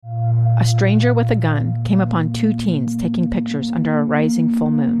a stranger with a gun came upon two teens taking pictures under a rising full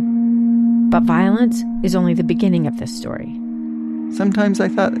moon. But violence is only the beginning of this story. Sometimes I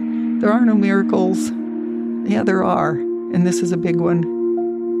thought, there are no miracles. Yeah, there are, and this is a big one.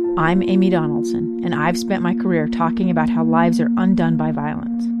 I'm Amy Donaldson, and I've spent my career talking about how lives are undone by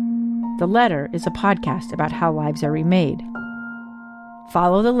violence. The Letter is a podcast about how lives are remade.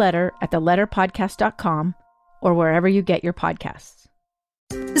 Follow The Letter at theletterpodcast.com or wherever you get your podcasts.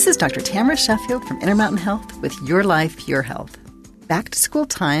 This is Dr. Tamara Sheffield from Intermountain Health with Your Life, Your Health. Back-to-school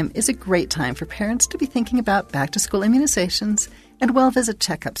time is a great time for parents to be thinking about back-to-school immunizations and well-visit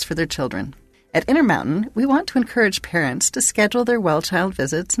checkups for their children. At Intermountain, we want to encourage parents to schedule their well-child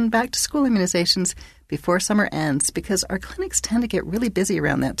visits and back-to-school immunizations before summer ends because our clinics tend to get really busy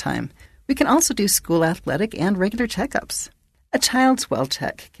around that time. We can also do school athletic and regular checkups. A child's well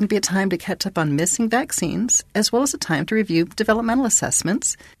check can be a time to catch up on missing vaccines, as well as a time to review developmental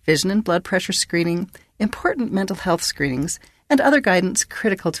assessments, vision and blood pressure screening, important mental health screenings, and other guidance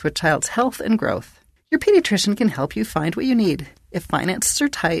critical to a child's health and growth. Your pediatrician can help you find what you need. If finances are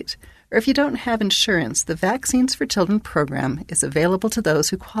tight, or if you don't have insurance, the Vaccines for Children program is available to those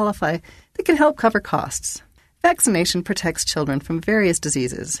who qualify that can help cover costs. Vaccination protects children from various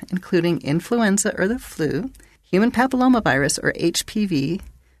diseases, including influenza or the flu, human papillomavirus or HPV,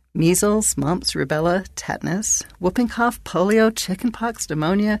 measles, mumps, rubella, tetanus, whooping cough, polio, chickenpox,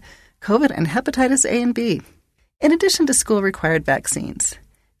 pneumonia, COVID, and hepatitis A and B. In addition to school-required vaccines,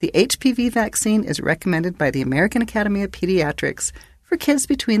 the HPV vaccine is recommended by the American Academy of Pediatrics for kids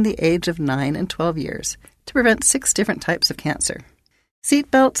between the age of 9 and 12 years to prevent 6 different types of cancer.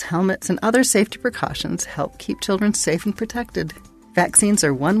 Seatbelts, helmets, and other safety precautions help keep children safe and protected. Vaccines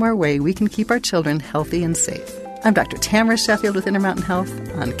are one more way we can keep our children healthy and safe. I'm Dr. Tamara Sheffield with Intermountain Health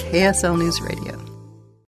on KSL News Radio.